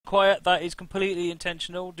quiet, that is completely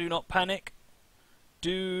intentional. Do not panic.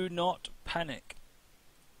 Do not panic.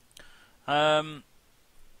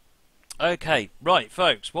 Okay, right,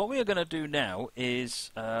 folks. What we are going to do now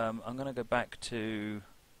is I'm going to go back to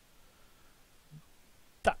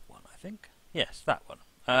that one, I think. Yes, that one.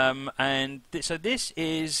 So this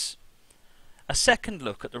is a second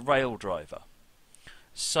look at the RailDriver.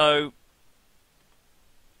 So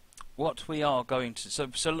what we are going to so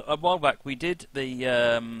a while back we did the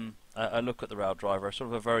a look at the RailDriver, sort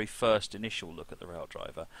of a very first initial look at the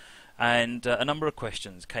RailDriver, and a number of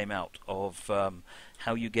questions came out of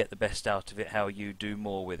how you get the best out of it, how you do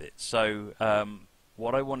more with it. So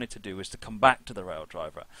what I wanted to do was to come back to the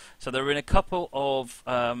RailDriver. So there are a couple of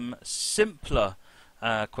simpler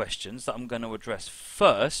questions that I'm going to address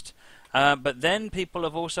first. But then people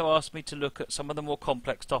have also asked me to look at some of the more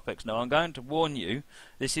complex topics. Now I'm going to warn you,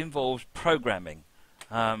 this involves programming.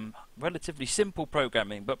 Relatively simple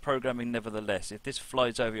programming, but programming nevertheless. If this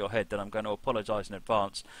flies over your head, then I'm going to apologise in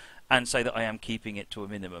advance and say that I am keeping it to a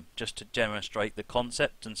minimum, just to demonstrate the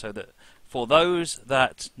concept, and so that for those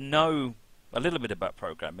that know a little bit about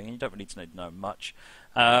programming, and you don't really need to know much,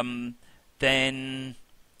 then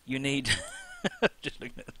you need... just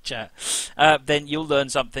looking at the chat, then you'll learn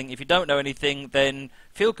something. If you don't know anything, then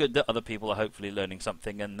feel good that other people are hopefully learning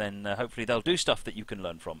something, and then hopefully they'll do stuff that you can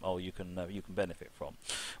learn from, or you can benefit from.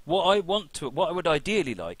 What I would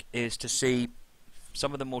ideally like is to see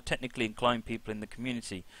some of the more technically inclined people in the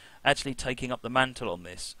community actually taking up the mantle on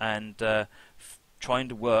this and trying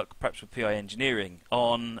to work, perhaps with PI engineering,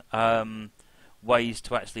 on ways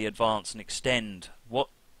to actually advance and extend what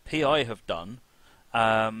PI have done.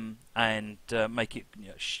 And make it,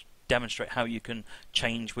 demonstrate how you can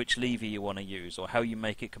change which lever you want to use, or how you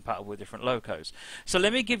make it compatible with different locos. So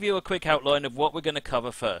let me give you a quick outline of what we're going to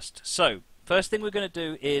cover first. So first thing we're going to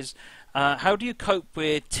do is how do you cope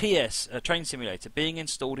with TS, a train simulator, being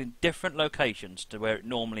installed in different locations to where it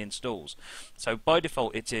normally installs. So by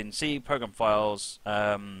default it's in C program files,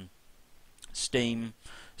 Steam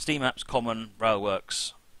apps, Common,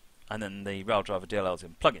 Railworks, and then the RailDriver DLLs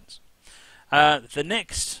in plugins. The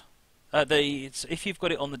next, if you've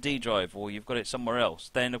got it on the D drive or you've got it somewhere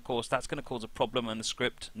else, then of course that's going to cause a problem, and the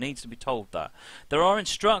script needs to be told that. There are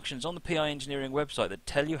instructions on the PI Engineering website that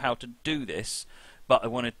tell you how to do this, but I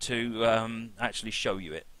wanted to actually show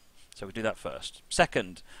you it. So we do that first.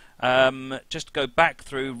 Second, just go back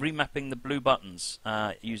through remapping the blue buttons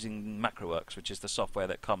using MacroWorks, which is the software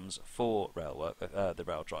that comes for the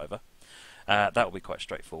RailDriver. That will be quite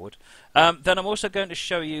straightforward. Then I'm also going to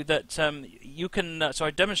show you that you can. So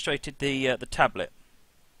I demonstrated the tablet.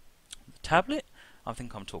 The tablet? I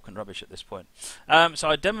think I'm talking rubbish at this point. So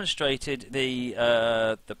I demonstrated the.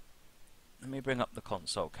 Let me bring up the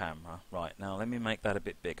console camera. Right now, let me make that a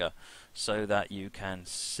bit bigger so that you can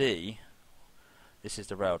see. This is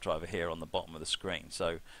the RailDriver here on the bottom of the screen.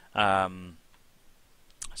 So.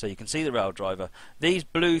 So you can see the RailDriver. These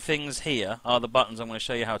blue things here are the buttons I'm going to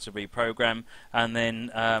show you how to reprogram, and then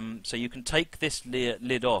so you can take this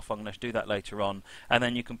lid off. I'm going to do that later on, and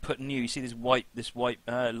then you can put new. You see this white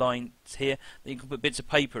line here. You can put bits of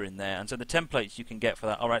paper in there, and so the templates you can get for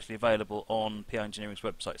that are actually available on PI Engineering's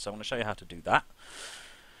website. So I'm going to show you how to do that.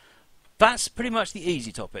 That's pretty much the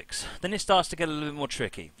easy topics. Then it starts to get a little bit more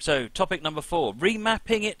tricky. So topic number 4: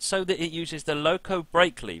 remapping it so that it uses the loco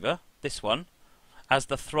brake lever. This one. As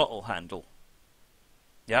the throttle handle.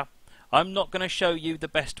 Yeah, I'm not going to show you the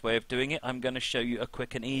best way of doing it. I'm going to show you a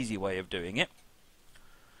quick and easy way of doing it,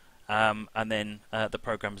 and then the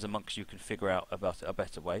programmers amongst you can figure out about a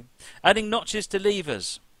better way. Adding notches to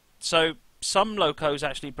levers. So some locos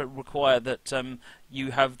actually require that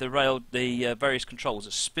you have the various controls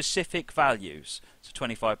at specific values, so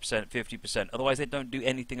 25%, 50%. Otherwise, they don't do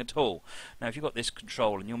anything at all. Now, if you've got this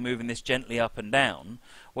control and you're moving this gently up and down,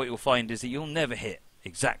 what you'll find is that you'll never hit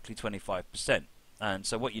exactly 25%. And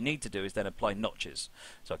so what you need to do is then apply notches.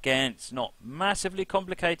 So again, it's not massively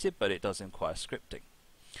complicated, but it does require scripting.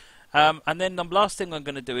 And then the last thing I'm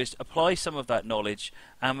going to do is apply some of that knowledge,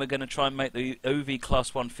 and we're going to try and make the UV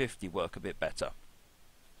Class 150 work a bit better.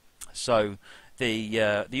 So the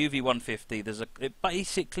UV 150, it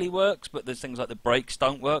basically works, but there's things like the brakes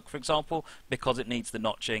don't work, for example, because it needs the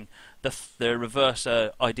notching. The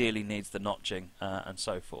reverser ideally needs the notching, and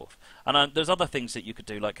so forth. And there's other things that you could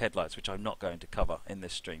do, like headlights, which I'm not going to cover in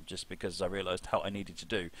this stream, just because I realised how I needed to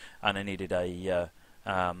do, and I needed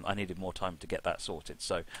I needed more time to get that sorted,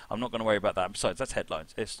 so I'm not going to worry about that. Besides, that's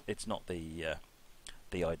headlines. It's not the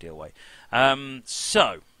ideal way.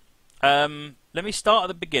 Let me start at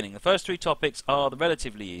the beginning. The first 3 topics are the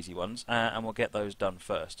relatively easy ones, and we'll get those done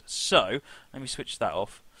first. So let me switch that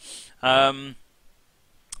off.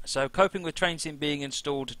 So coping with train sim being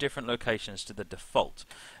installed to different locations to the default.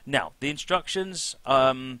 Now the instructions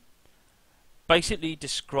basically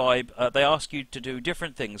describe, they ask you to do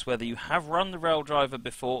different things, whether you have run the RailDriver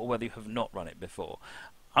before or whether you have not run it before.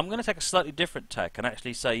 I'm going to take a slightly different tack and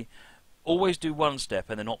actually say always do one step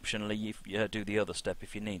and then optionally you do the other step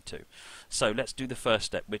if you need to. So let's do the first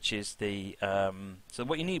step, which is the so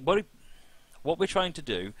what you need, what we're trying to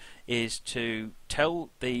do is to tell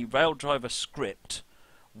the RailDriver script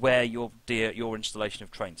where your installation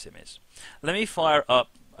of train sim is. Let me fire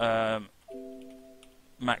up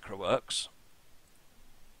MacroWorks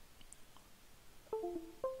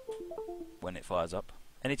when it fires up,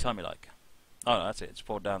 anytime you like. Oh no, that's it, it's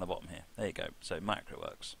pulled down the bottom here. There you go, so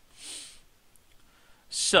MacroWorks.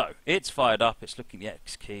 So, it's fired up, it's looking at the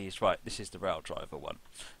X keys, right, this is the RailDriver one.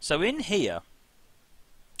 So in here,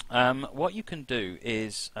 what you can do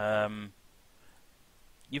is,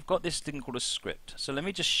 you've got this thing called a script. So let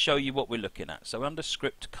me just show you what we're looking at. So under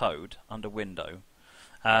script code, under window,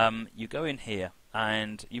 you go in here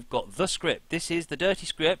and you've got the script. This is the dirty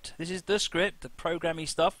script. This is the script, the programmy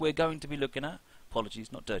stuff we're going to be looking at.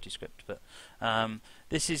 Apologies, not dirty script, but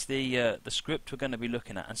this is the script we're going to be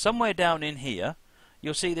looking at. And somewhere down in here,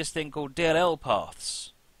 you'll see this thing called DLL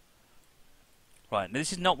paths. Right, now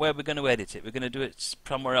this is not where we're going to edit it. We're going to do it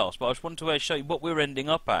somewhere else. But I just want to show you what we're ending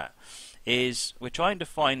up at. Is we're trying to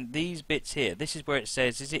find these bits here. This is where it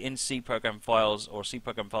says, is it in C program files or C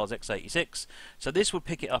program files x86? So this will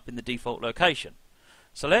pick it up in the default location.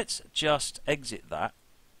 So let's just exit that,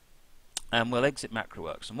 and we'll exit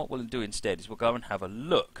MacroWorks. And what we'll do instead is we'll go and have a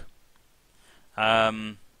look at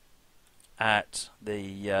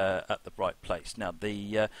the right place. Now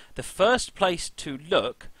the first place to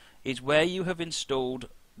look is where you have installed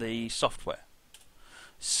the software.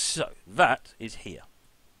 So that is here.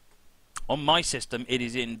 On my system, it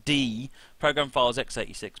is in D, Program Files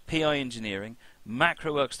x86, PI Engineering,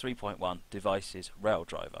 MacroWorks 3.1, Devices,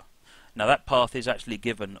 RailDriver. Now that path is actually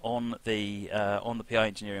given on the PI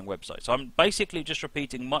Engineering website. So I'm basically just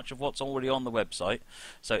repeating much of what's already on the website.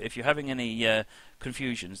 So if you're having any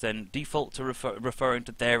confusions, then default to referring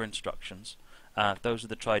to their instructions. Those are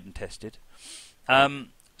the tried and tested.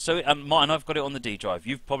 So mine, I've got it on the D drive.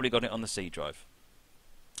 You've probably got it on the C drive.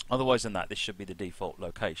 Otherwise than that, this should be the default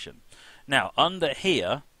location. Now, under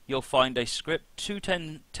here, you'll find a script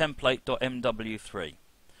 210 template.mw3.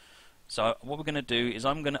 So what we're going to do is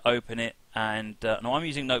I'm going to open it, and now I'm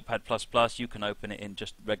using Notepad++. You can open it in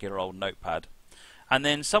just regular old Notepad. And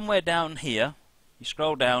then somewhere down here, you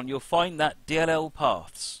scroll down, you'll find that DLL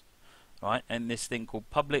paths, right? And this thing called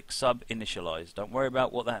public sub initialize. Don't worry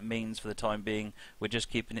about what that means for the time being. We're just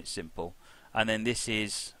keeping it simple. And then this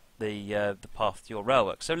is the path to your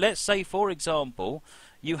RailWorks. So let's say, for example,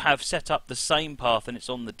 you have set up the same path and it's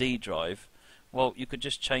on the D drive. Well, you could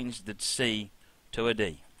just change the C to a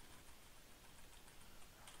D.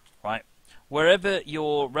 Right? Wherever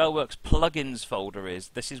your RailWorks plugins folder is,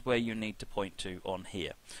 this is where you need to point to on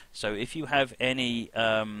here. So if you have any, if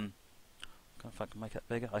I can make that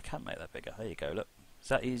bigger, I can make that bigger. There you go. Look, is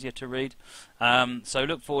that easier to read? So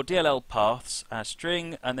look for DLL paths as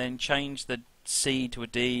string, and then change the C to a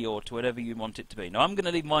D or to whatever you want it to be. Now I'm going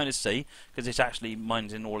to leave mine as C because it's actually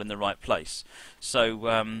mine's all in the right place.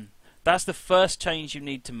 So that's the first change you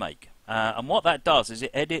need to make. And what that does is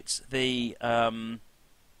it edits the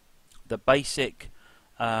basic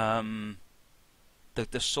the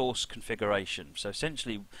source configuration. So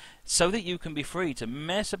essentially, so that you can be free to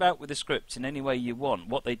mess about with the scripts in any way you want,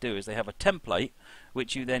 what they do is they have a template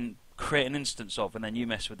which you then create an instance of, and then you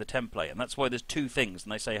mess with the template. And that's why there's two things,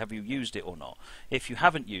 and they say, have you used it or not? If you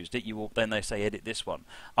haven't used it, you will, then they say edit this one.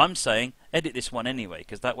 I'm saying edit this one anyway,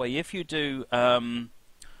 because that way if you do a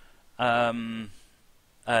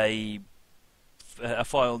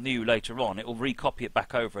file new later on, it will recopy it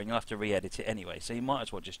back over and you'll have to re-edit it anyway, so you might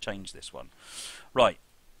as well just change this one. Right,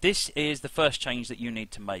 this is the first change that you need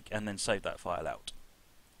to make, and then save that file out.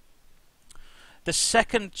 The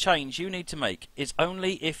second change you need to make is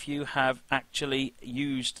only if you have actually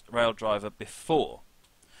used RailDriver before.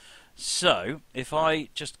 So if I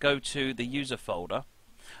just go to the user folder,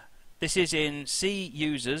 this is in C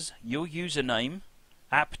users, your username,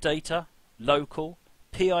 app data, local,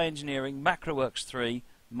 PI Engineering, MacroWorks 3,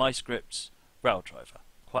 MyScripts, RailDriver.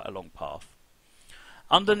 Quite a long path.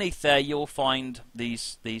 Underneath there you'll find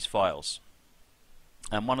these files.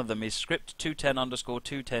 And one of them is script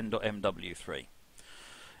 210_210.mw3.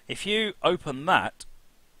 If you open that,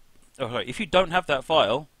 if you don't have that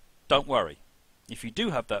file, don't worry. If you do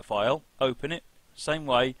have that file, open it, same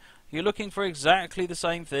way. You're looking for exactly the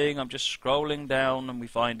same thing. I'm just scrolling down and we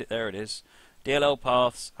find it, there it is. DLL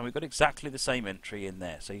paths, and we've got exactly the same entry in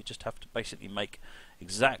there. So you just have to basically make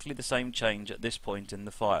exactly the same change at this point in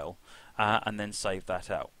the file, and then save that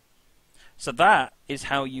out. So that is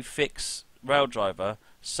how you fix RailDriver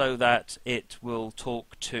so that it will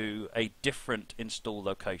talk to a different install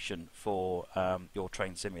location for your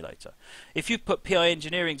train simulator. If you put PI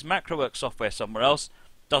Engineering's MacroWorks software somewhere else,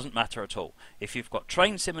 doesn't matter at all. If you've got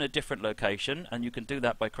train sim in a different location, and you can do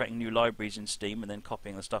that by creating new libraries in Steam and then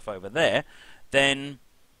copying the stuff over there, then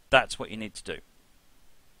that's what you need to do.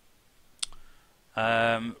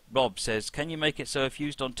 Rob says, can you make it so if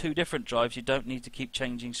used on 2 different drives you don't need to keep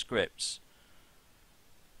changing scripts?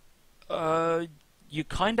 You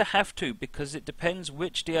kind of have to, because it depends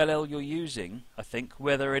which DLL you're using, I think,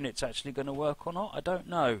 whether it's actually going to work or not. I don't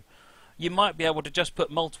know. You might be able to just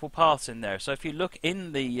put multiple paths in there. So if you look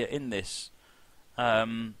in the this,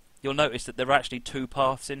 you'll notice that there are actually 2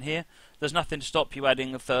 paths in here. There's nothing to stop you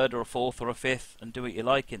adding a 3rd or a 4th or a 5th and do what you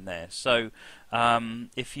like in there. So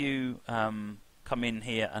if you come in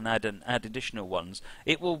here and add additional ones,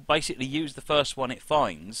 it will basically use the first one it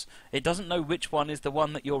finds. It doesn't know which one is the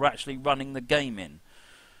one that you're actually running the game in,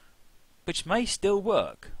 which may still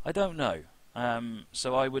work. I don't know.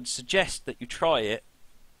 So I would suggest that you try it,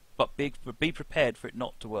 but be prepared for it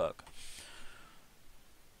not to work.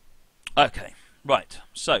 Okay, right.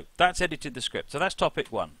 So that's edited the script. So that's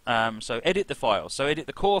topic 1. So edit the file. So edit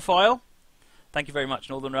the core file. Thank you very much,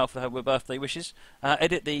 Northern Rail, for her birthday wishes.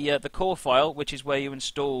 Edit the core file, which is where you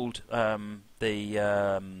installed the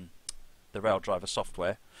RailDriver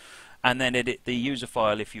software, and then edit the user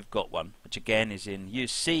file if you've got one, which again is in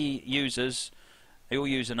C users, your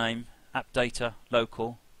username, app data,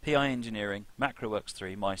 local, PI Engineering, MacroWorks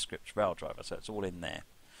 3, MyScripts, RailDriver. So it's all in there.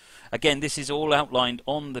 Again, this is all outlined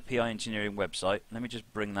on the PI Engineering website. Let me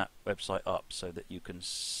just bring that website up so that you can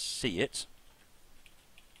see it.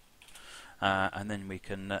 And then we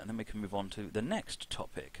can move on to the next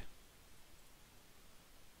topic.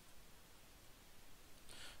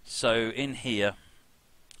 So in here,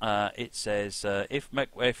 it says if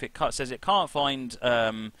it says it can't find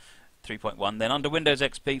 3.1, then under Windows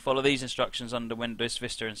XP, follow these instructions. Under Windows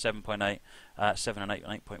Vista and 7.8, 7 and 8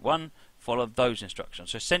 and 8.1, follow those instructions.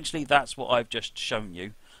 So essentially, that's what I've just shown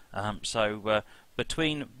you.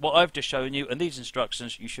 Between what I've just shown you and these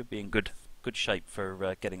instructions, you should be in good shape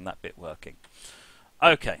for getting that bit working.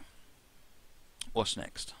 Okay, what's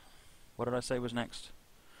next? What did I say was next?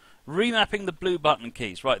 Remapping the blue button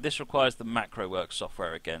keys. Right, this requires the MacroWorks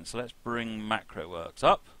software again. So let's bring MacroWorks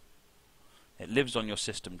up. It lives on your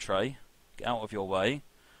system tray. Get out of your way.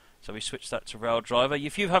 So we switch that to RailDriver.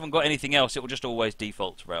 If you haven't got anything else, it will just always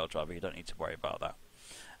default to RailDriver. You don't need to worry about that.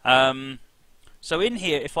 So in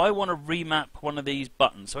here, if I want to remap one of these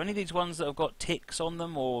buttons, so any of these ones that have got ticks on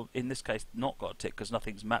them, or in this case not got a tick because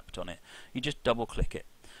nothing's mapped on it, you just double click it.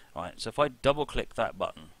 Right, so if I double click that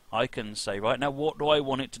button, I can say, right, now what do I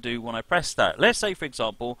want it to do when I press that? Let's say, for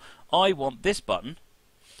example, I want this button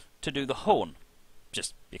to do the horn,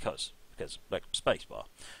 just because like spacebar.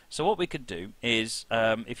 So what we could do is,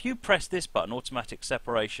 if you press this button, automatic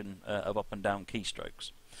separation of up and down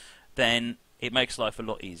keystrokes, then it makes life a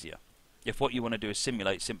lot easier. If what you want to do is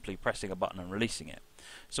simulate simply pressing a button and releasing it.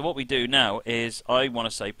 So what we do now is I want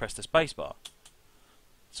to say press the spacebar.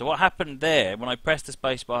 So what happened there when I pressed the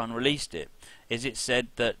spacebar and released it is it said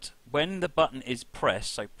that when the button is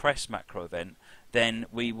pressed, so press macro event, then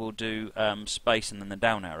we will do space and then the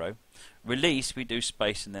down arrow. Release, we do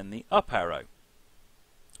space and then the up arrow.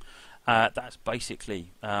 That's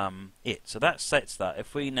basically it. So that sets that.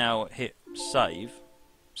 If we now hit save,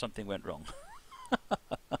 something went wrong.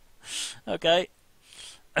 Okay.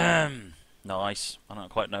 Nice. I don't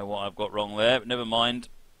quite know what I've got wrong there, but never mind.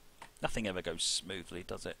 Nothing ever goes smoothly,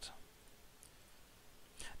 does it?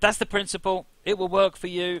 That's the principle. It will work for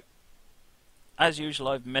you. As usual,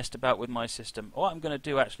 I've messed about with my system. What I'm going to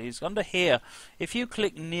do actually is under here, if you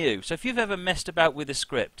click new, so if you've ever messed about with a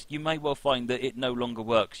script, you may well find that it no longer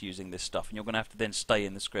works using this stuff, and you're going to have to then stay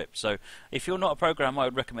in the script. So if you're not a programmer, I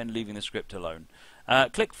would recommend leaving the script alone.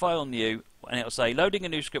 Click File New, and it'll say loading a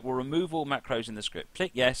new script will remove all macros in the script.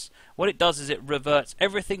 Click Yes. What it does is it reverts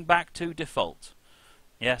everything back to default.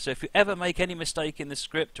 Yeah, so if you ever make any mistake in the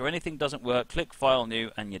script or anything doesn't work, click File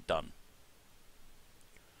New and you're done.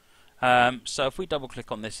 So if we double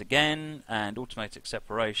click on this again and automatic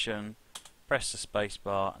separation, press the space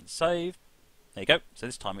bar and save. There you go. So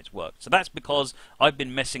this time it's worked. So that's because I've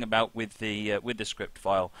been messing about with the script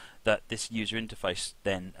file that this user interface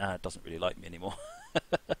then doesn't really like me anymore.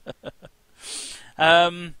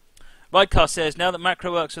 Rydcar says, now that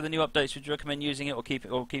Macro works with the new updates, would you recommend using it or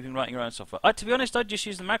keeping writing your own software? To be honest, I'd just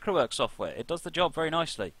use the MacroWorks software. It does the job very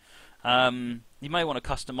nicely. You may want to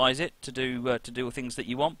customize it to do things that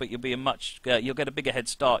you want, but you'll get a bigger head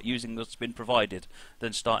start using what's been provided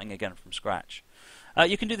than starting again from scratch.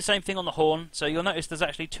 You can do the same thing on the horn. So you'll notice there's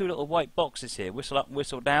actually two little white boxes here: whistle up and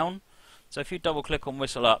whistle down. So if you double click on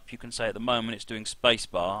whistle up, you can say at the moment it's doing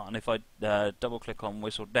spacebar, and if I double click on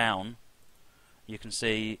whistle down, you can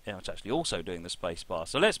see it's actually also doing the spacebar.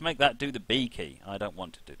 So let's make that do the B key. I don't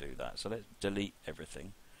want it to do that, so let's delete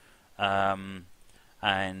everything.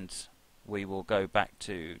 And we will go back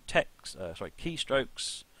to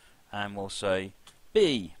keystrokes, and we'll say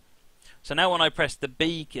B. So now when I press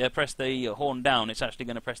the horn down, it's actually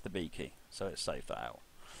going to press the B key. So let's save that out.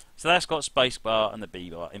 So that's got spacebar and the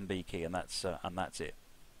B bar in B key, and that's it.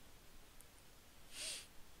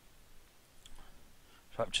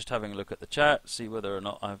 So I'm just having a look at the chat, see whether or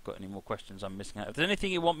not I've got any more questions I'm missing out. If there's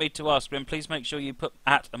anything you want me to ask, then please make sure you put @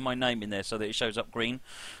 and my name in there so that it shows up green,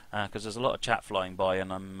 because there's a lot of chat flying by,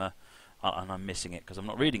 and I'm missing it because I'm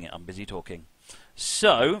not reading it. I'm busy talking.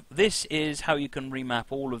 So this is how you can remap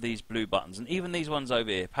all of these blue buttons, and even these ones over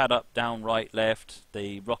here: pad up, down, right, left,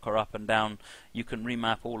 the rocker up and down. You can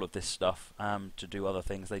remap all of this stuff to do other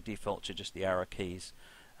things. They default to just the arrow keys.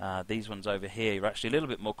 These ones over here are actually a little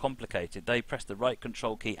bit more complicated. They press the right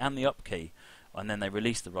control key and the up key, and then they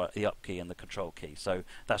release the up key and the control key. So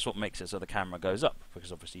that's what makes it so the camera goes up,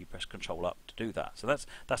 because obviously you press control up to do that. So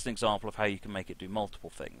that's an example of how you can make it do multiple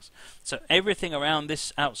things. So everything around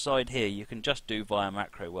this outside here you can just do via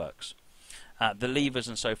MacroWorks. The levers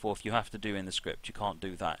and so forth you have to do in the script. You can't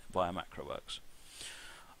do that via MacroWorks.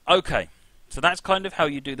 Okay, so that's kind of how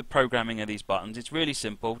you do the programming of these buttons. It's really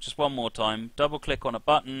simple. Just one more time: double click on a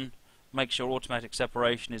button, make sure automatic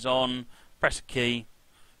separation is on, press a key,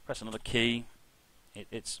 press another key.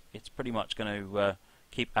 It's pretty much going to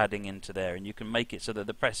keep adding into there, and you can make it so that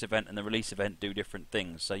the press event and the release event do different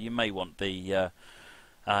things. So you may want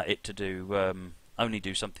it to do only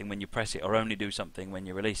do something when you press it, or only do something when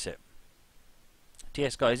you release it.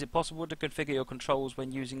 TS guy, is it possible to configure your controls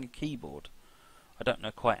when using a keyboard? I don't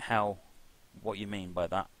know quite what you mean by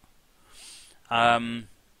that.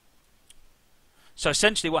 So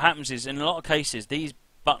essentially what happens is, in a lot of cases, these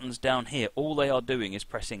buttons down here, all they are doing is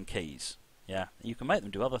pressing keys. Yeah, you can make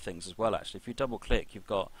them do other things as well. Actually, if you double click, you've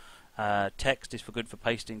got text is good for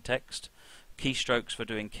pasting text, keystrokes for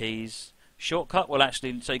doing keys. Shortcut will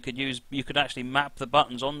actually, so you could actually map the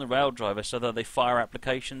buttons on the RailDriver so that they fire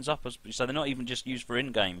applications up, so they're not even just used for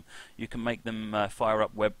in-game. You can make them fire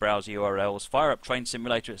up web browser URLs, fire up Train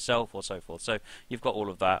Simulator itself, or so forth. So you've got all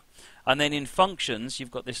of that. And then in functions,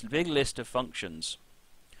 you've got this big list of functions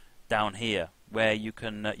down here where you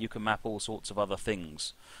can map all sorts of other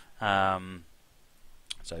things. So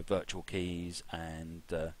virtual keys and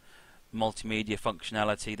multimedia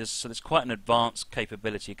functionality. There's quite an advanced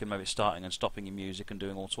capability. You can map it starting and stopping your music and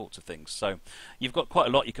doing all sorts of things. So you've got quite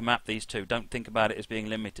a lot you can map these to. Don't think about it as being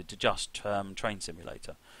limited to just Train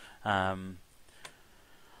Simulator.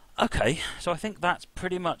 Okay, so I think that's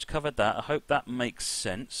pretty much covered that. I hope that makes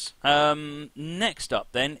sense. Next up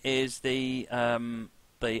then is the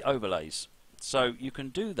overlays. So you can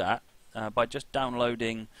do that by just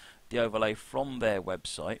downloading the overlay from their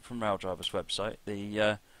website, from RailDriver's website.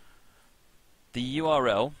 The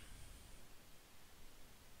URL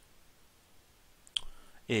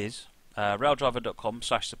is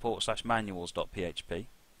raildriver.com/support/manuals.php.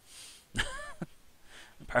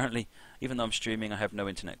 Apparently, even though I'm streaming, I have no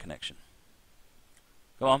internet connection.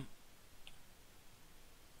 Go on.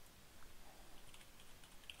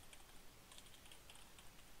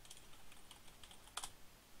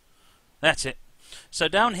 That's it. So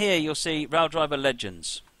down here you'll see RailDriver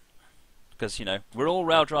Legends, because we're all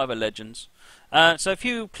RailDriver Legends. So if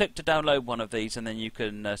you click to download one of these, and then you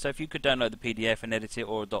can, so if you could download the PDF and edit it,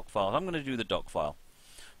 or a doc file, I'm going to do the doc file.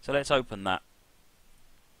 So let's open that,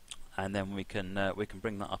 and then we can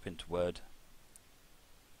bring that up into Word.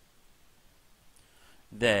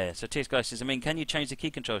 There. So TS Guy says, can you change the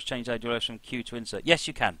key controls? Change the AWS from Q to insert? Yes,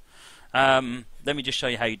 you can. Let me just show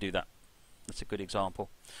you how you do that. That's a good example.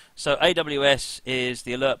 So AWS is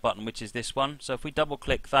the alert button, which is this one. So if we double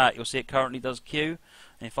click that, you'll see it currently does Q.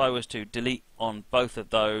 And if I was to delete on both of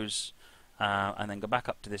those and then go back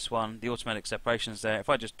up to this one, the automatic separation is there. If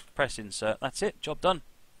I just press insert, that's it, job done.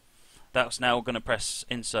 That's now going to press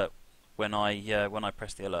insert when I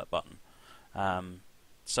press the alert button.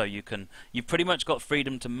 So you've pretty much got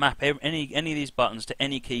freedom to map any of these buttons to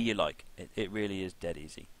any key you like. It really is dead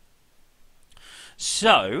easy.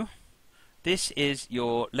 So this is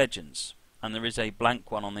your legends, and there is a blank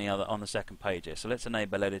one on the second page here. So let's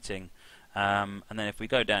enable editing, and then if we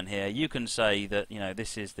go down here, you can say that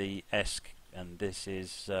this is the ESC, and this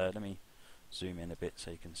is let me zoom in a bit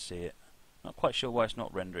so you can see it. Not quite sure why it's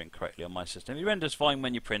not rendering correctly on my system. It renders fine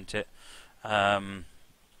when you print it. And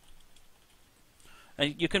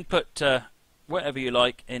you can put whatever you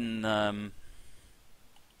like in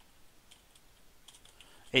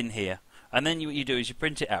here, and then what you do is you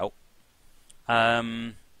print it out.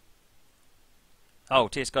 Oh,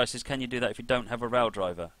 TS Guy says, can you do that if you don't have a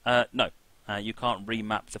RailDriver? No, you can't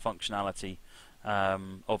remap the functionality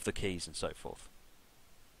of the keys and so forth.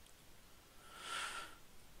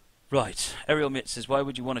 Right, Ariel Mitt says, why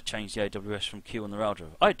would you want to change the AWS from Q on the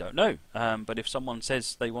RailDriver? I don't know, but if someone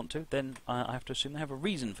says they want to, then I have to assume they have a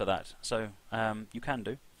reason for that. So you can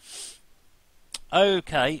do.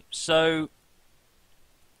 Okay, so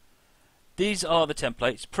these are the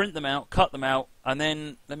templates. Print them out, cut them out, and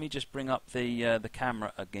then let me just bring up the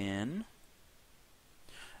camera again.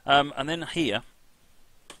 And then here,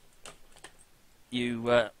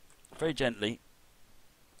 you very gently,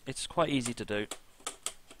 it's quite easy to do.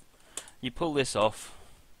 You pull this off,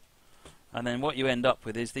 and then what you end up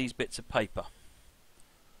with is these bits of paper.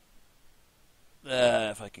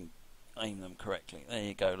 If I can aim them correctly. There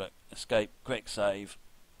you go, look. Escape, quick save,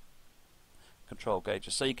 control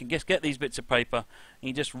gauges. So you can just get these bits of paper, and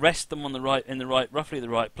you just rest them on roughly the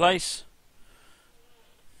right place,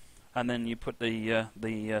 and then you put the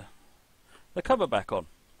cover back on.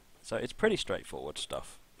 So it's pretty straightforward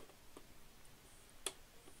stuff.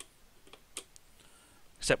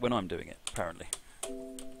 Except when I'm doing it, apparently.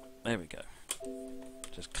 There we go.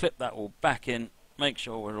 Just clip that all back in. Make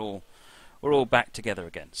sure we're all back together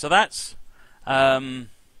again. So that's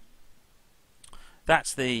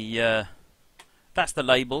the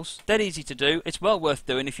labels. Dead easy to do. It's well worth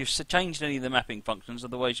doing if you've changed any of the mapping functions.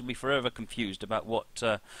 Otherwise, you'll be forever confused about what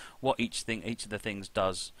each of the things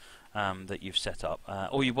does that you've set up.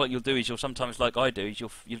 Or what you'll do is you'll sometimes, like I do, is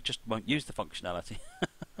you just won't use the functionality.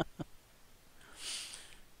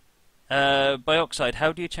 Bioxide,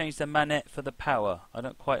 how do you change the manette for the power? I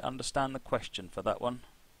don't quite understand the question for that one.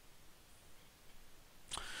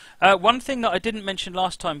 One thing that I didn't mention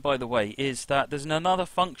last time, by the way, is that there's another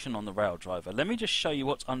function on the RailDriver. Let me just show you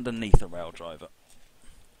what's underneath the RailDriver.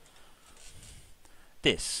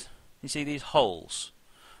 This. You see these holes?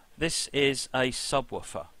 This is a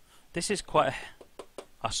subwoofer. This is quite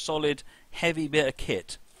a solid, heavy bit of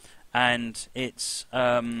kit, and it's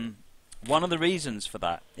one of the reasons for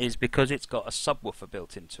that is because it's got a subwoofer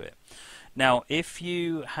built into it. Now, if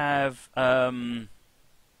you have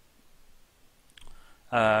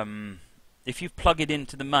if you plug it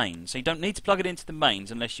into the mains, so you don't need to plug it into the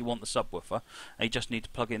mains unless you want the subwoofer, you just need to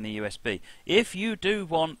plug in the USB. If you do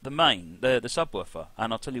want the subwoofer,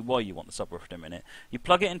 and I'll tell you why you want the subwoofer in a minute, you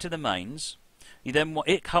plug it into the mains. You then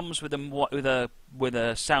it comes with a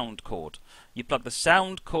sound cord. You plug the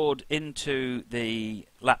sound cord into the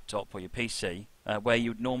laptop or your PC, where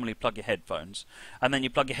you would normally plug your headphones, and then you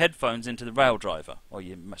plug your headphones into the RailDriver or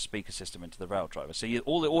your speaker system into the RailDriver. So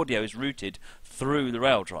all the audio is routed through the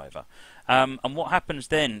RailDriver. And what happens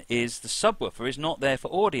then is the subwoofer is not there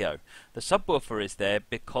for audio. The subwoofer is there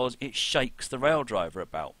because it shakes the RailDriver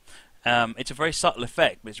about. It's a very subtle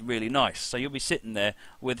effect, but it's really nice. So you'll be sitting there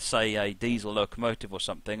with, say, a diesel locomotive or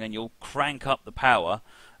something, and you'll crank up the power,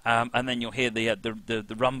 and then you'll hear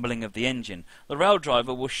the rumbling of the engine. The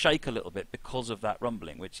RailDriver will shake a little bit because of that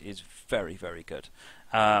rumbling, which is very, very good.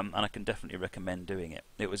 And I can definitely recommend doing it.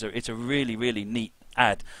 It's a really, really neat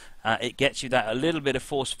add. It gets you that a little bit of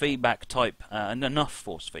force feedback type, and enough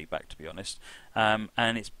force feedback, to be honest.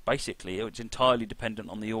 And it's entirely dependent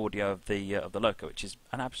on the audio of the loco, which is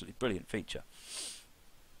an absolutely brilliant feature.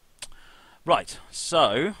 Right,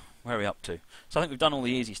 so where are we up to? So I think we've done all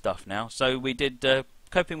the easy stuff now. So we did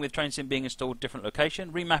coping with TrainSim being installed different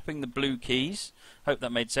location, remapping the blue keys, hope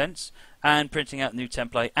that made sense, and printing out a new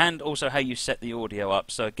template, and also how you set the audio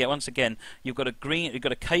up. So once again, you've got a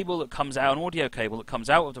cable that comes out, an audio cable that comes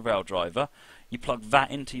out of the RailDriver. You plug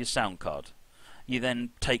that into your sound card. You then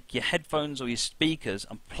take your headphones or your speakers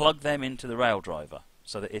and plug them into the RailDriver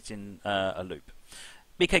so that it's in a loop.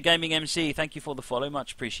 BK Gaming MC, thank you for the follow,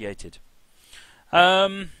 much appreciated.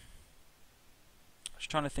 Just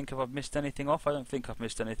trying to think if I've missed anything off. I don't think I've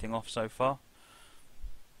missed anything off so far.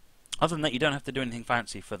 Other than that, you don't have to do anything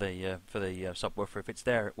fancy for the subwoofer. If it's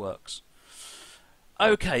there, it works.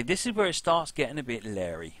 Okay, this is where it starts getting a bit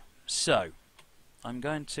leery. So, I'm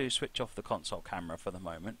going to switch off the console camera for the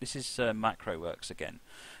moment. This is MacroWorks again.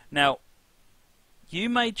 Now, you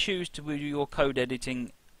may choose to do your code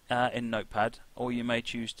editing in Notepad, or you may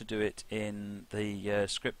choose to do it in the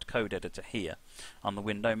script code editor here on the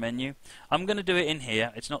window menu. I'm going to do it in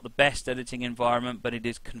here. It's not the best editing environment, but it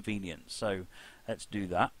is convenient, so let's do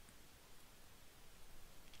that.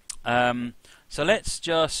 So let's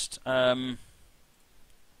just actually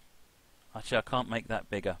I can't make that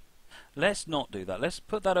bigger. Let's not do that. Let's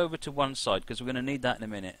put that over to one side because we're going to need that in a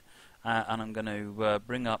minute. And I'm going to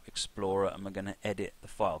bring up Explorer and we're going to edit the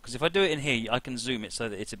file. Because if I do it in here, I can zoom it so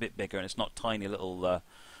that it's a bit bigger and it's not tiny little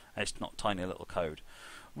code.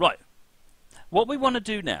 Right. What we want to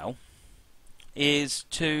do now is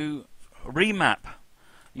to remap.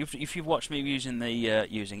 If you've watched me using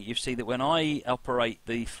you see that when I operate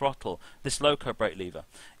the throttle, this loco brake lever,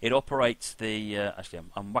 it operates the. Actually,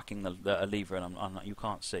 I'm whacking the lever and you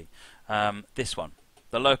can't see this one,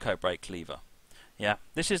 the loco brake lever. Yeah,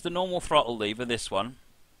 this is the normal throttle lever. This one.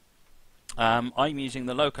 I'm using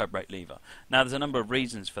the loco brake lever. Now, there's a number of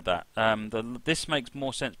reasons for that. This makes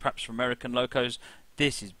more sense, perhaps, for American locos.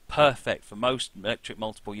 This is perfect for most electric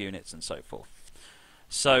multiple units and so forth.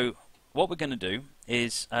 So what we're going to do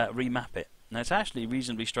is remap it. Now it's actually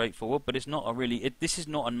reasonably straightforward, but it's not a really. This is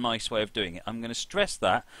not a nice way of doing it. I'm going to stress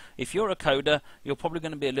that if you're a coder, you're probably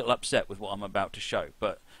going to be a little upset with what I'm about to show.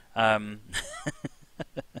 But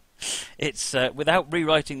it's without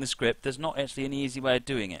rewriting the script, there's not actually any easy way of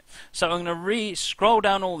doing it. So I'm going to scroll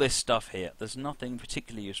down all this stuff here. There's nothing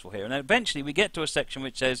particularly useful here, and then eventually we get to a section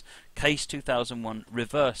which says Case 2001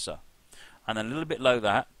 Reverser, and then a little bit below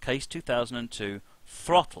that, Case 2002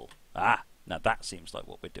 Throttle. Now that seems like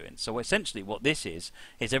what we're doing. So essentially what this is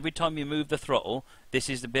every time you move the throttle, this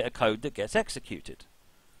is the bit of code that gets executed.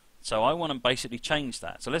 So I want to basically change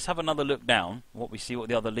that. So let's have another look down, what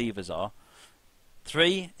the other levers are.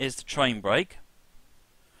 3 is the train brake,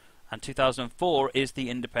 and 2004 is the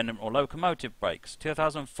independent or locomotive brakes.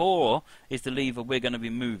 2004 is the lever we're going to be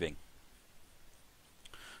moving.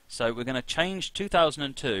 So we're going to change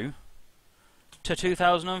 2002 to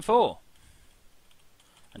 2004.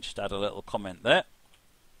 And just add a little comment there.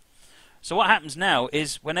 So what happens now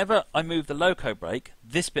is whenever I move the loco brake,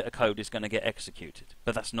 this bit of code is going to get executed.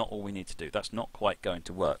 But that's not all we need to do. That's not quite going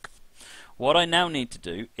to work. What I now need to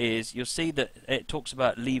do is, you'll see that it talks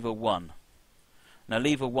about lever 1. Now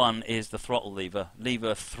lever 1 is the throttle lever.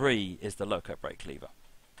 Lever 3 is the loco brake lever.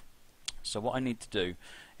 So what I need to do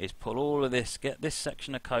is pull all of this, get this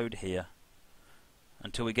section of code here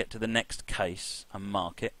until we get to the next case and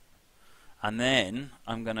mark it. And then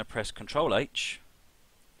I'm going to press Control H,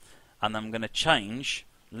 and I'm going to change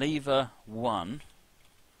lever 1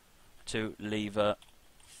 to lever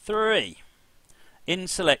 3. In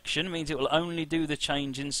selection means it will only do the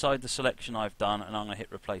change inside the selection I've done, and I'm going to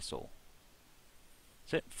hit Replace All.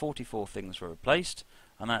 That's it, 44 things were replaced,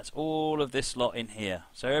 and that's all of this lot in here.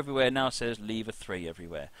 So everywhere now says lever 3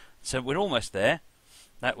 everywhere. So we're almost there.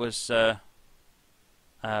 That was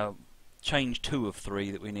change 2 of 3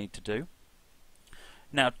 that we need to do.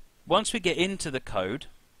 Now, once we get into the code,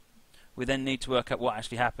 we then need to work out what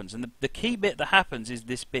actually happens. And the key bit that happens is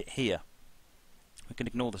this bit here. We can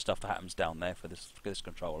ignore the stuff that happens down there for this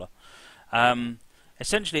controller.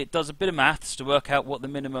 Essentially, it does a bit of maths to work out what the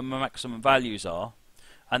minimum and maximum values are.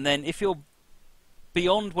 And then if you're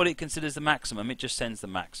beyond what it considers the maximum, it just sends the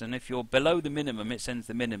max. And if you're below the minimum, it sends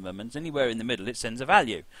the minimum. And anywhere in the middle, it sends a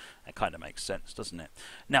value. That kind of makes sense, doesn't it?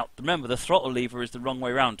 Now, remember, the throttle lever is the wrong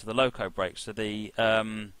way around to the loco brake. So the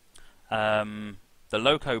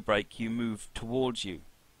loco brake, you move towards you,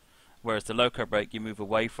 whereas the loco brake, you move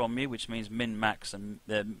away from you, which means min, max, and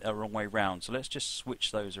they're the wrong way round. So let's just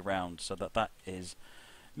switch those around so that that is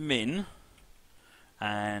min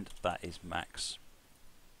and that is max.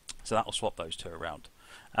 So that will swap those two around.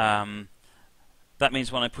 That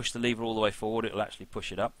means when I push the lever all the way forward, it will actually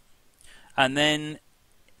push it up. And then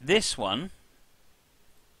this one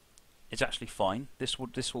is actually fine. This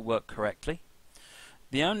will work correctly.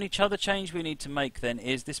 The only other change we need to make then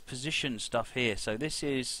is this position stuff here. So this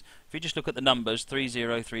is, if you just look at the numbers,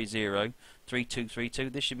 3030, 3232,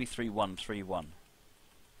 this should be 3131.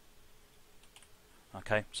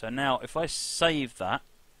 Okay, so now if I save that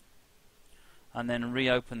and then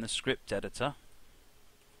reopen the script editor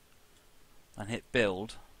and hit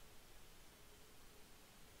build,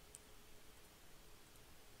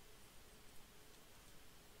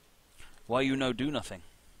 why you no do nothing?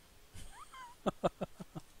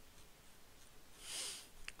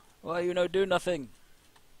 Why you no do nothing?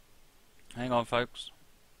 Hang on, folks.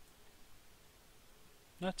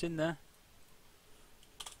 That's in there.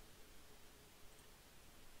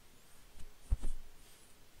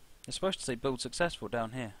 It's supposed to say build successful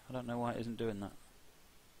down here. I don't know why it isn't doing that.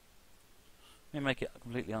 Let me make it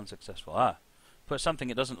completely unsuccessful. Put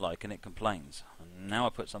something it doesn't like and it complains. And now I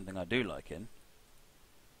put something I do like in.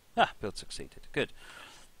 Build succeeded. Good.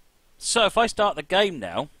 So if I start the game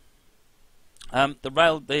now,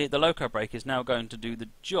 the loco brake is now going to do the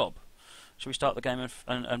job. Shall we start the game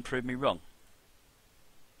and prove me wrong?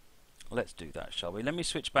 Let's do that, shall we? Let me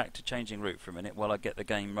switch back to changing route for a minute while I get the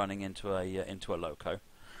game running into a loco,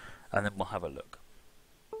 and then we'll have a look.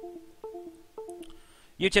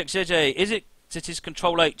 UTXJ, is it? It is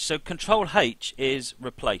Control H. So Control H is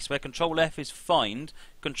replace. Where Control F is find,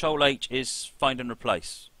 Control H is find and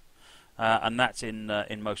replace, and that's in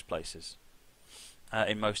most places.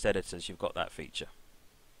 In most editors, you've got that feature.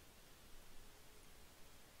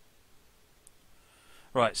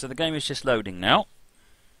 Right. So the game is just loading now.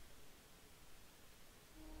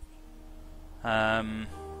 Let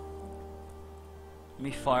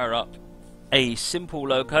me fire up a simple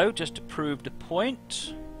loco just to prove the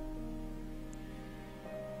point.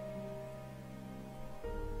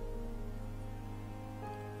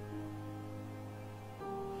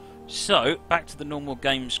 So, back to the normal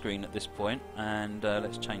game screen at this point, and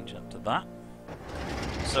let's change up to that.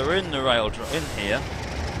 So we're in the RailDriver, in here.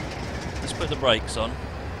 Let's put the brakes on.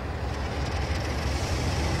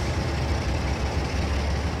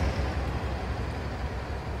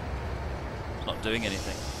 It's not doing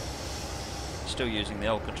anything. Still using the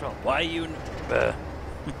old control. Why are you...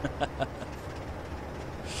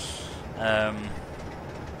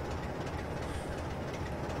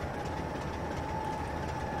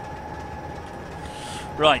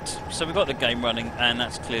 Right, so we've got the game running, and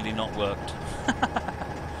that's clearly not worked.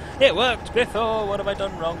 It worked, Griff! Oh, what have I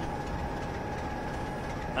done wrong?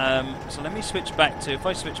 So let me switch back to... If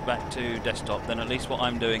I switch back to desktop, then at least what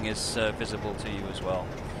I'm doing is visible to you as well.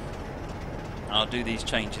 I'll do these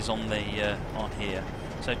changes on the on here.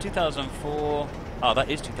 So 2004... Oh, that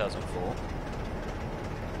is 2004.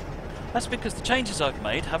 That's because the changes I've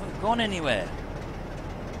made haven't gone anywhere.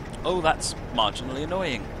 Oh, that's marginally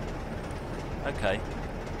annoying. Okay.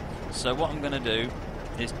 So what I'm going to do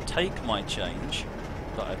is take my change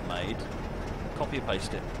that I've made, copy and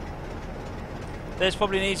paste it. There's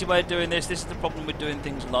probably an easy way of doing this. This is the problem with doing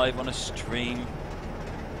things live on a stream.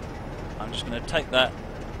 I'm just going to take that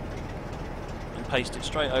and paste it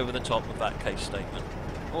straight over the top of that case statement.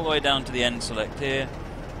 All the way down to the end, select here,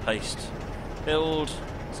 paste, build,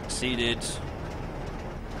 succeeded.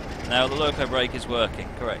 Now the loco brake is working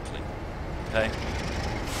correctly. Okay.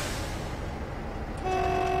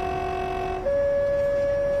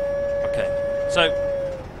 So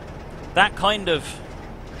that kind of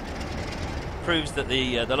proves that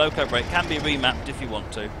the loco brake can be remapped if you want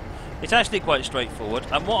to. It's actually quite straightforward,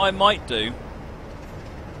 and what I might do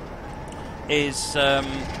is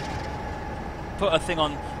put a thing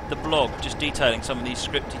on the blog just detailing some of these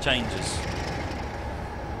scripty changes.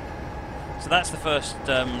 So that's the first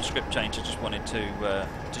script change I just wanted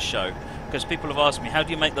to show, because people have asked me, how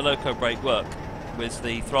do you make the loco brake work with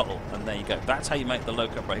the throttle? And there you go. That's how you make the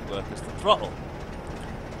loco brake work, as the throttle.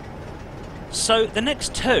 So the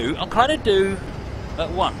next two I'll kind of do at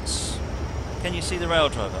once. Can you see the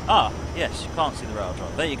RailDriver? Ah, yes, you can't see the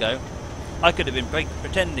RailDriver. There you go. I could have been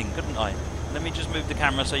pretending, couldn't I? Let me just move the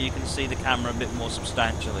camera so you can see the camera a bit more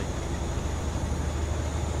substantially.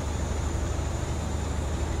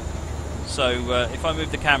 So if I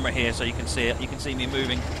move the camera here so you can see it, you can see me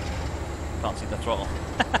moving. Can't see the throttle.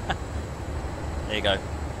 There you go.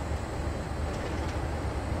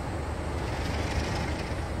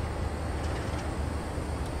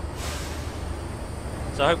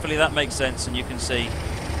 So hopefully that makes sense, and you can see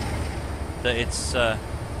that it's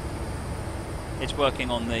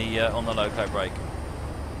working on the loco brake.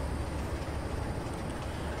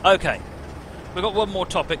 Okay, we've got one more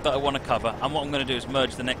topic that I want to cover, and what I'm going to do is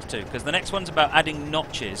merge the next two, because the next one's about adding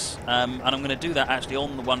notches, and I'm going to do that actually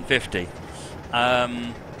on the 150.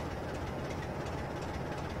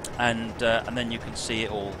 And then you can see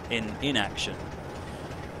it all in action.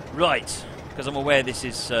 Right, because I'm aware this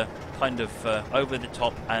is kind of over the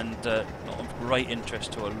top and not of great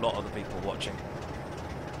interest to a lot of the people watching.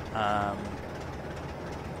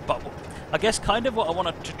 But I guess kind of what I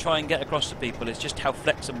wanted to try and get across to people is just how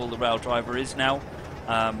flexible the RailDriver is now.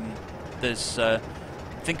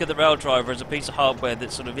 Think of the RailDriver as a piece of hardware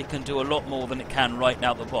that sort of it can do a lot more than it can right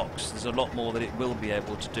out the box. There's a lot more that it will be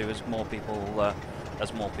able to do as more people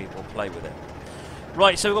play with it.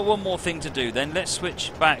 Right, so we've got one more thing to do then. Let's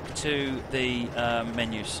switch back to the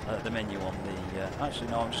menus, the menu on the... actually,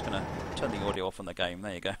 no, I'm just going to turn the audio off on the game.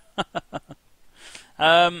 There you go.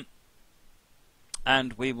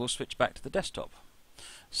 And we will switch back to the desktop.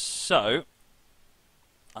 So,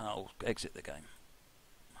 I'll exit the game.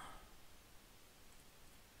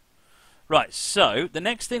 Right, so the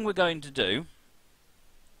next thing we're going to do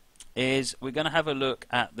is we're going to have a look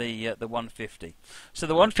at the 150. So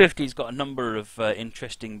the 150's got a number of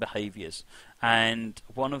interesting behaviours, and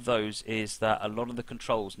one of those is that a lot of the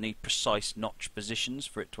controls need precise notch positions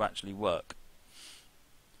for it to actually work.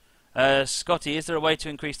 Scotty, is there a way to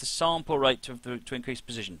increase the sample rate to increase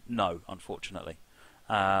precision? No, unfortunately.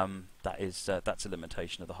 That's a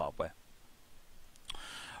limitation of the hardware.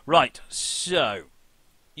 Right, so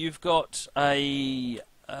you've got the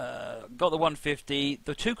 150.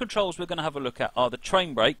 The two controls we're going to have a look at are the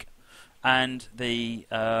train brake and the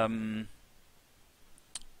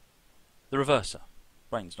reverser.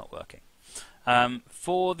 Brain's not working.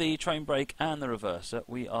 For the train brake and the reverser,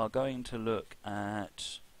 we are going to look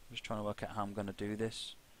at. I'm just trying to work out how I'm going to do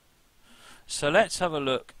this. So let's have a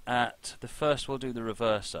look at the first. We'll do the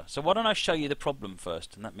reverser. So why don't I show you the problem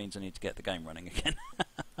first, and that means I need to get the game running again.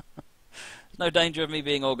 There's no danger of me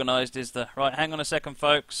being organised, is there? Right, hang on a second,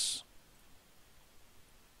 folks.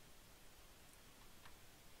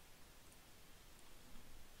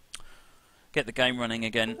 Get the game running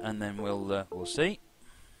again, and then we'll see.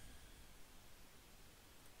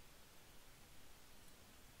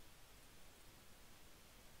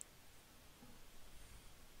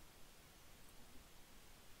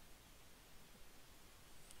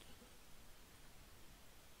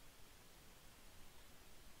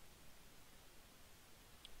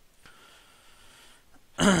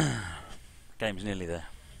 Game's nearly there.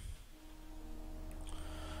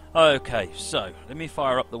 Okay, so let me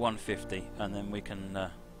fire up the 150, and then we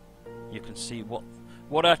can you can see what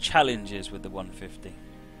our challenge is with the 150.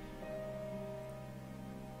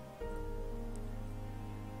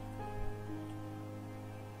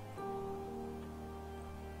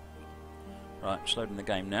 Right, just loading the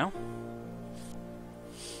game now.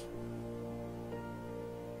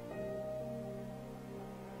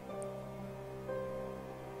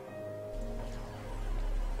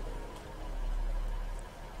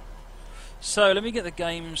 So let me get the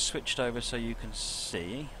game switched over so you can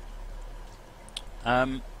see.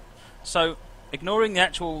 So ignoring the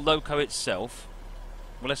actual loco itself,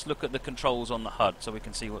 well, let's look at the controls on the HUD so we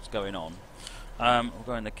can see what's going on. We'll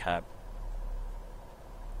go in the cab.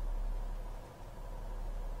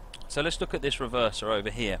 So let's look at this reverser over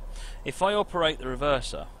here. If I operate the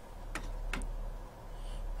reverser,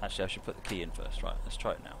 actually I should put the key in first. Right, let's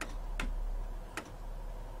try it now.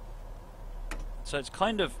 So it's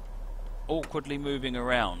kind of awkwardly moving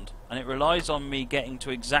around, and it relies on me getting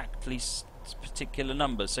to exactly particular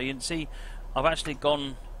numbers. So you can see I've actually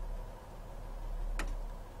gone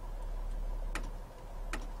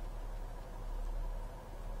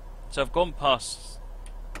I've gone past,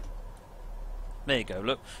 there you go,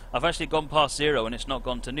 look, I've actually gone past 0 and it's not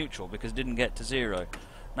gone to neutral because it didn't get to 0.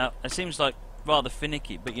 Now it seems like rather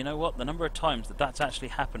finicky, but you know what, the number of times that's actually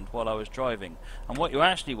happened while I was driving, and what you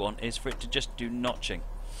actually want is for it to just do notching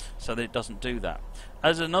so that it doesn't do that.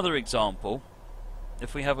 As another example,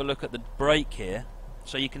 if we have a look at the brake here,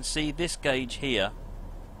 so you can see this gauge here,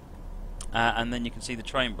 and then you can see the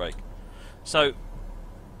train brake. So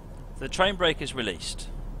the train brake is released.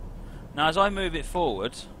 Now as I move it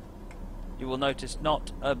forward, you will notice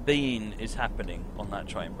not a bean is happening on that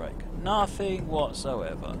train brake. Nothing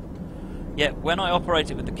whatsoever. Yet when I operate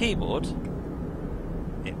it with the keyboard,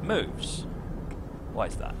 it moves. Why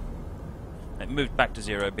is that? It moved back to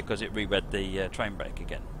 0 because it reread the train brake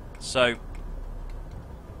again. So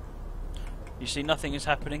you see nothing is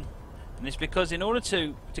happening, and it's because in order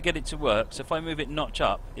to get it to work, so if I move it notch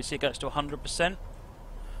up, you see it goes to 100%.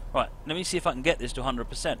 Right, let me see if I can get this to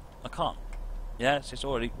 100%. I can't. Yeah, so it's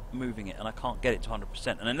already moving it, and I can't get it to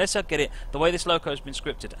 100%. And unless I get it, the way this loco has been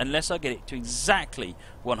scripted, unless I get it to exactly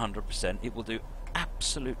 100%, it will do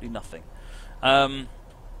absolutely nothing.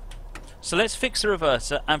 So let's fix the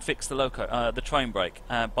reverser and fix the loco, the train brake,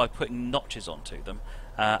 by putting notches onto them,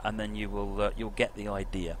 and then you'll get the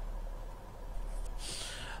idea.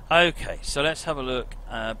 Okay, so let's have a look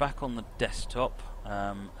back on the desktop,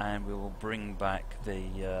 and we will bring back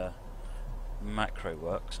the macro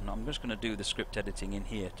works. And I'm just going to do the script editing in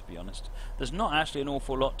here, to be honest. There's not actually an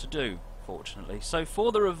awful lot to do, fortunately. So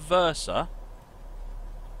for the reverser,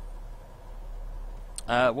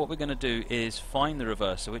 what we're going to do is find the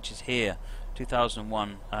reverser, which is here.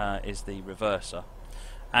 2001 is the reverser,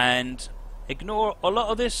 and ignore a lot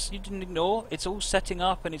of this. You didn't ignore. It's all setting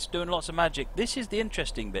up and it's doing lots of magic. This is the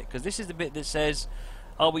interesting bit, because this is the bit that says,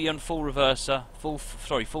 are we on full reverser, full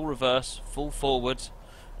reverse, full forward?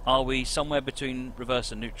 Are we somewhere between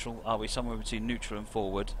reverse and neutral? Are we somewhere between neutral and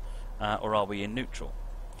forward? Or are we in neutral?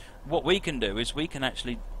 What we can do is we can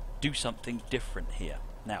actually do something different here.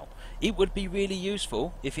 Now, it would be really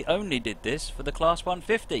useful if it only did this for the Class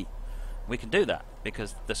 150. We can do that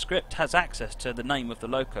because the script has access to the name of the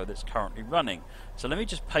loco that's currently running. So let me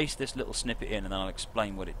just paste this little snippet in and then I'll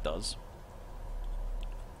explain what it does.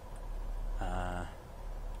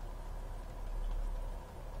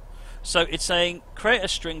 So it's saying create a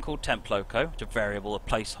string called temp loco, it's a variable, a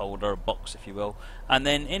placeholder, a box if you will, and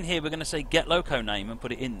then in here we're going to say get loco name and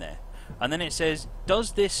put it in there. And then it says,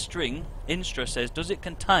 does this string, instra says, does it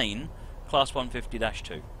contain class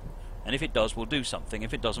 150-2? And if it does, we'll do something.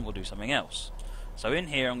 If it doesn't, we'll do something else. So in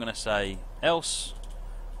here I'm going to say else,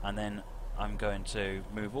 and then I'm going to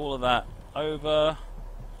move all of that over,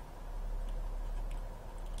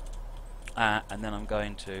 and then I'm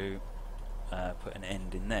going to put an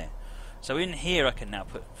end in there. So in here I can now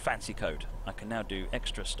put fancy code. I can now do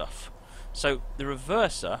extra stuff. So the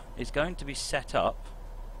reverser is going to be set up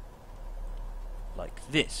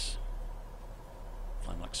like this.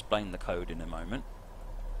 I'll explain the code in a moment.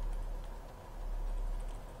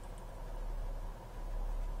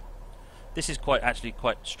 This is actually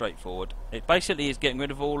quite straightforward. It basically is getting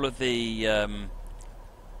rid of all of the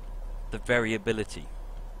variability.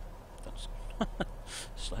 That's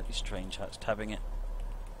slightly strange how it's tabbing it.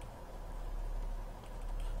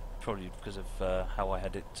 Probably because of how I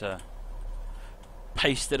had it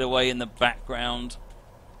pasted away in the background.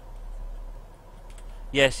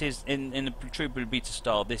 Yes, in the true Blue Beta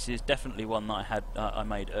style, this is definitely one that I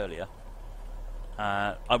made earlier.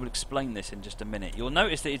 I will explain this in just a minute. You'll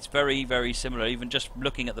notice that it's very, very similar. Even just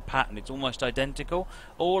looking at the pattern, it's almost identical.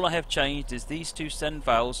 All I have changed is these two send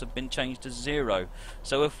vowels have been changed to 0.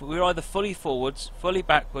 So if we're either fully forwards, fully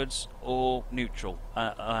backwards, or neutral,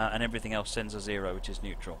 and everything else sends a 0, which is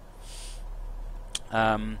neutral.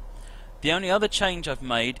 The only other change I've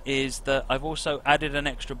made is that I've also added an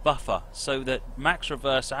extra buffer, so that max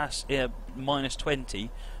reverse minus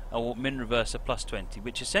 20 or min reverser plus 20,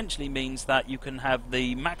 which essentially means that you can have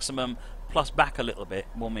the maximum plus back a little bit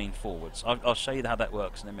will mean forwards. I'll show you how that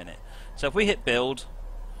works in a minute. So if we hit build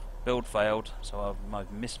failed, so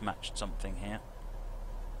I've mismatched something here.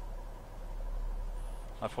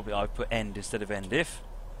 I've put end instead of end if.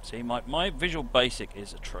 See, my Visual Basic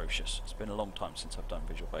is atrocious. It's been a long time since I've done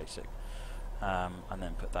Visual Basic. And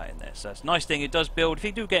then put that in there. So that's a nice thing, it does build. If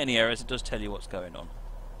you do get any errors, it does tell you what's going on.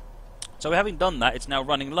 So having done that, it's now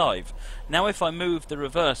running live. Now if I move the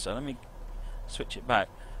reverser, let me switch it back,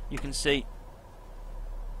 you can see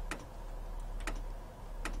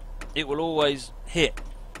it will always hit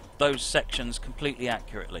those sections completely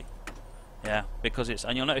accurately. Yeah, because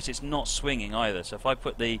and you'll notice it's not swinging either. So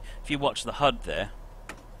if you watch the HUD there,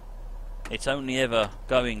 it's only ever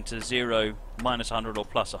going to 0, minus 100 or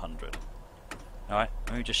plus 100. Alright,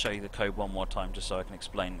 let me just show you the code one more time just so I can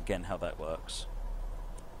explain again how that works.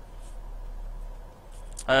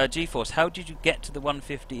 GeForce, how did you get to the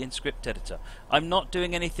 150 in script editor? I'm not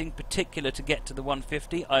doing anything particular to get to the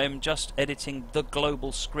 150, I am just editing the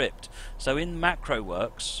global script. So in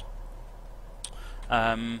MacroWorks,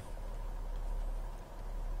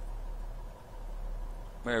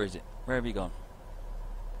 where is it? Where have you gone?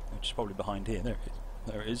 Which is probably behind here. There it is.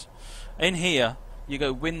 There it is. In here, you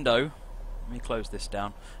go Window. Let me close this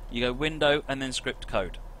down. You go Window and then Script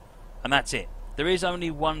Code, and that's it. There is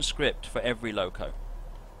only one script for every loco.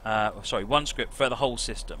 Sorry, one script for the whole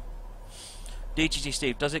system. DGT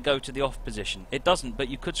Steve, does it go to the off position? It doesn't, but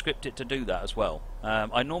you could script it to do that as well.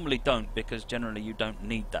 I normally don't because generally you don't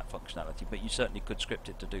need that functionality, but you certainly could script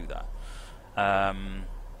it to do that.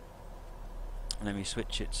 Let me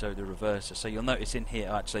switch it so the reverser. So you'll notice in here,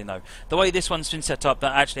 actually no, the way this one's been set up,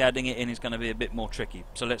 that actually adding it in is going to be a bit more tricky.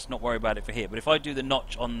 So let's not worry about it for here. But if I do the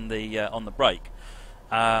notch on the brake,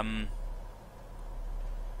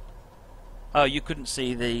 oh, you couldn't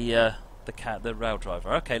see the RailDriver.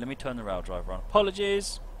 Okay, let me turn the RailDriver on.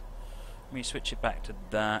 Apologies. Let me switch it back to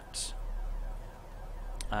that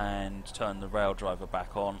and turn the RailDriver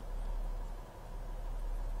back on.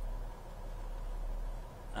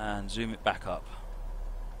 And zoom it back up.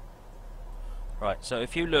 Right, so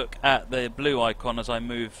if you look at the blue icon as I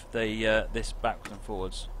move the this backwards and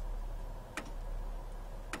forwards,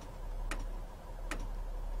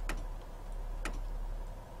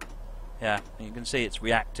 yeah, and you can see it's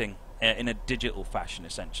reacting in a digital fashion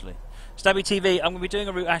essentially. Stabby TV, I'm going to be doing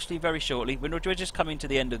a route Ashley very shortly. We're just coming to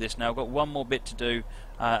the end of this now. I've got one more bit to do,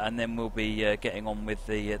 and then we'll be getting on with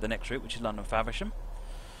the next route, which is London Faversham.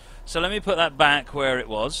 So let me put that back where it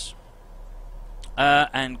was,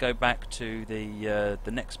 and go back to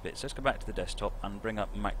the next bit. So let's go back to the desktop and bring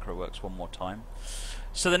up MacroWorks one more time.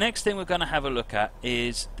 So the next thing we're going to have a look at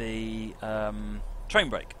is the train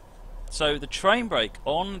brake. So the train brake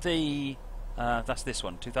on the that's this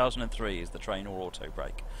one, 2003 is the train or auto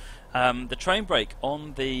brake. The train brake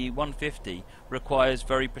on the 150 requires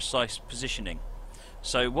very precise positioning.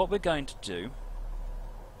 So what we're going to do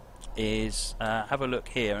is have a look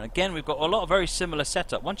here, and again we've got a lot of very similar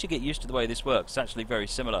setup. Once you get used to the way this works, it's actually very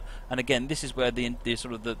similar. And again, this is where the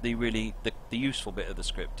sort of the useful bit of the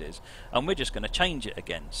script is, and we're just going to change it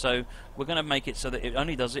again. So we're going to make it so that it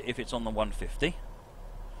only does it if it's on the 150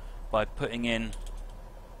 by putting in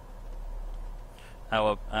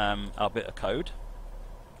our bit of code.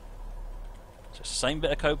 So it's the same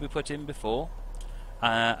bit of code we put in before,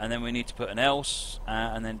 and then we need to put an else,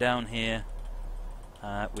 and then down here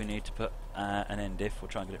we need to put an end if. We'll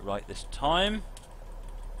try and get it right this time.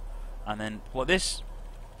 And then what this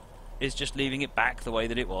is, just leaving it back the way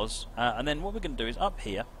that it was. And then what we're going to do is up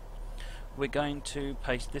here we're going to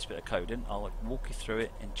paste this bit of code in. I'll walk you through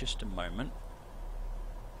it in just a moment.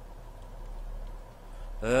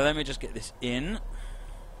 Let me just get this in.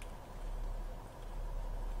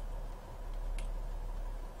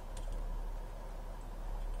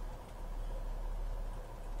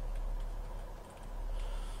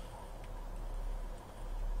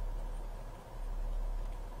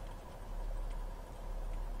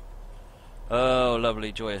 Oh,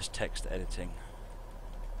 lovely, joyous text editing.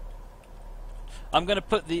 I'm going to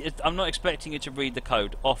put the... I'm not expecting you to read the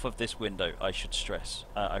code off of this window, I should stress.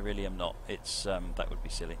 I really am not. It's that would be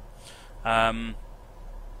silly. And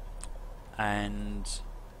I'm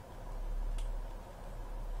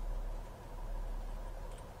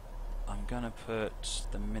going to put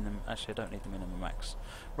the minimum... Actually, I don't need the minimum max.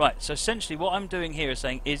 Right, so essentially what I'm doing here is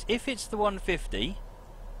saying is if it's the 150...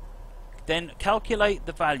 then calculate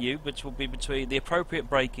the value, which will be between the appropriate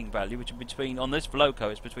braking value, which will be between, on this loco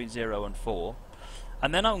it's between 0 and 4,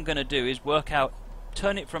 and then what I'm going to do is work out,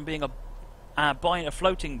 turn it from being buying a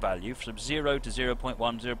floating value from 0 to 0.1,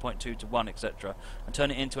 0.2 to 1, etc., and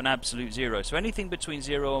turn it into an absolute 0. So anything between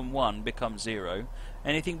 0 and 1 becomes 0,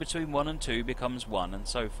 anything between 1 and 2 becomes 1, and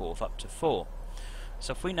so forth up to 4.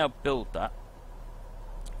 So if we now build that,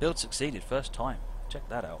 build succeeded first time, check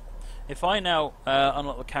that out. If I now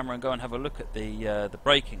unlock the camera and go and have a look at the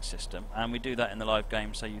braking system, and we do that in the live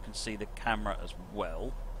game so you can see the camera as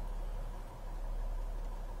well.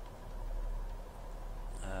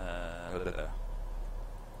 That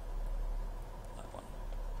one.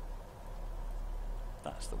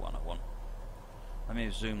 That's the one I want. Let me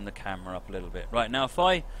zoom the camera up a little bit. Right, now if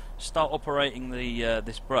I start operating the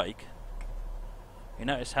this brake, you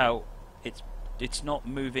notice how it's not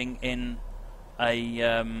moving in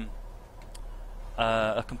a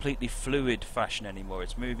completely fluid fashion anymore.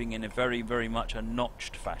 It's moving in a very, very much a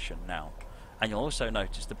notched fashion now. And you'll also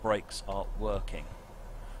notice the brakes are working.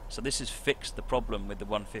 So this has fixed the problem with the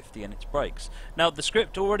 150 and its brakes. Now the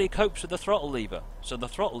script already copes with the throttle lever. So the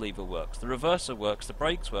throttle lever works, the reverser works, the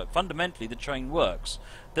brakes work. Fundamentally the train works.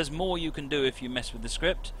 There's more you can do if you mess with the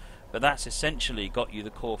script, but that's essentially got you the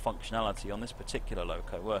core functionality on this particular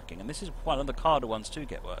loco working. And this is one of the harder ones to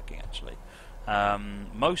get working actually.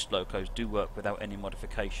 Most locos do work without any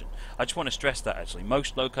modification. I just want to stress that actually.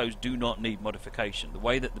 Most locos do not need modification. The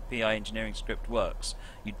way that the PI engineering script works,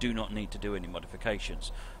 you do not need to do any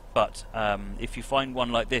modifications. But if you find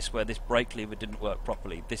one like this where this brake lever didn't work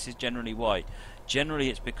properly, this is generally why. Generally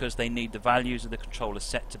it's because they need the values of the controller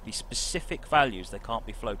set to be specific values. They can't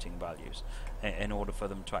be floating values in order for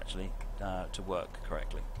them to actually to work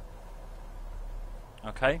correctly.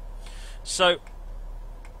 Okay, so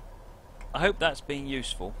I hope that's been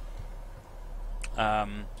useful.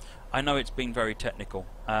 I know it's been very technical,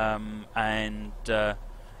 and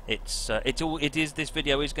this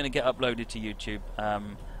video is going to get uploaded to YouTube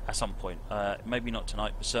at some point. Maybe not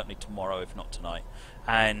tonight, but certainly tomorrow, if not tonight.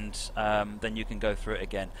 And then you can go through it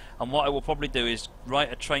again. And what I will probably do is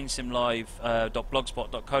write a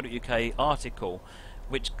trainsimlive.blogspot.co.uk article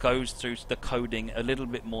which goes through the coding a little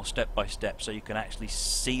bit more step by step, so you can actually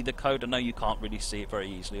see the code. I know you can't really see it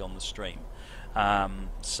very easily on the stream,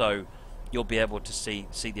 so you'll be able to see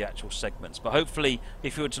the actual segments. But hopefully,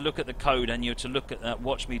 if you were to look at the code and you were to look at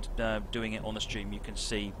watch me doing it on the stream, you can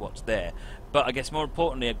see what's there. But I guess more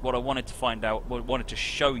importantly, what I wanted to find out, what I wanted to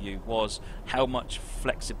show you, was how much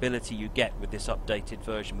flexibility you get with this updated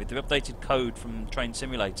version, with the updated code from Train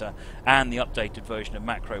Simulator and the updated version of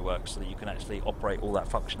MacroWorks, so that you can actually operate all that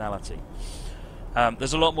functionality.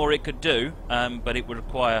 There's a lot more it could do, but it would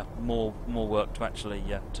require more work to actually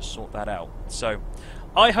to sort that out. So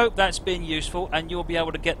I hope that's been useful, and you'll be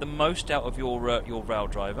able to get the most out of your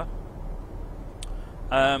RailDriver.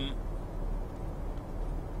 Let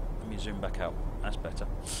me zoom back out. That's better.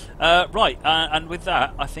 Right, and with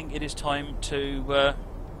that, I think it is time to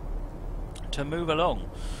move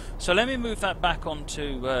along. So let me move that back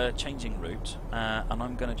onto changing route, and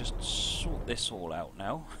I'm going to just sort this all out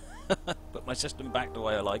now. Put my system back the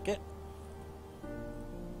way I like it.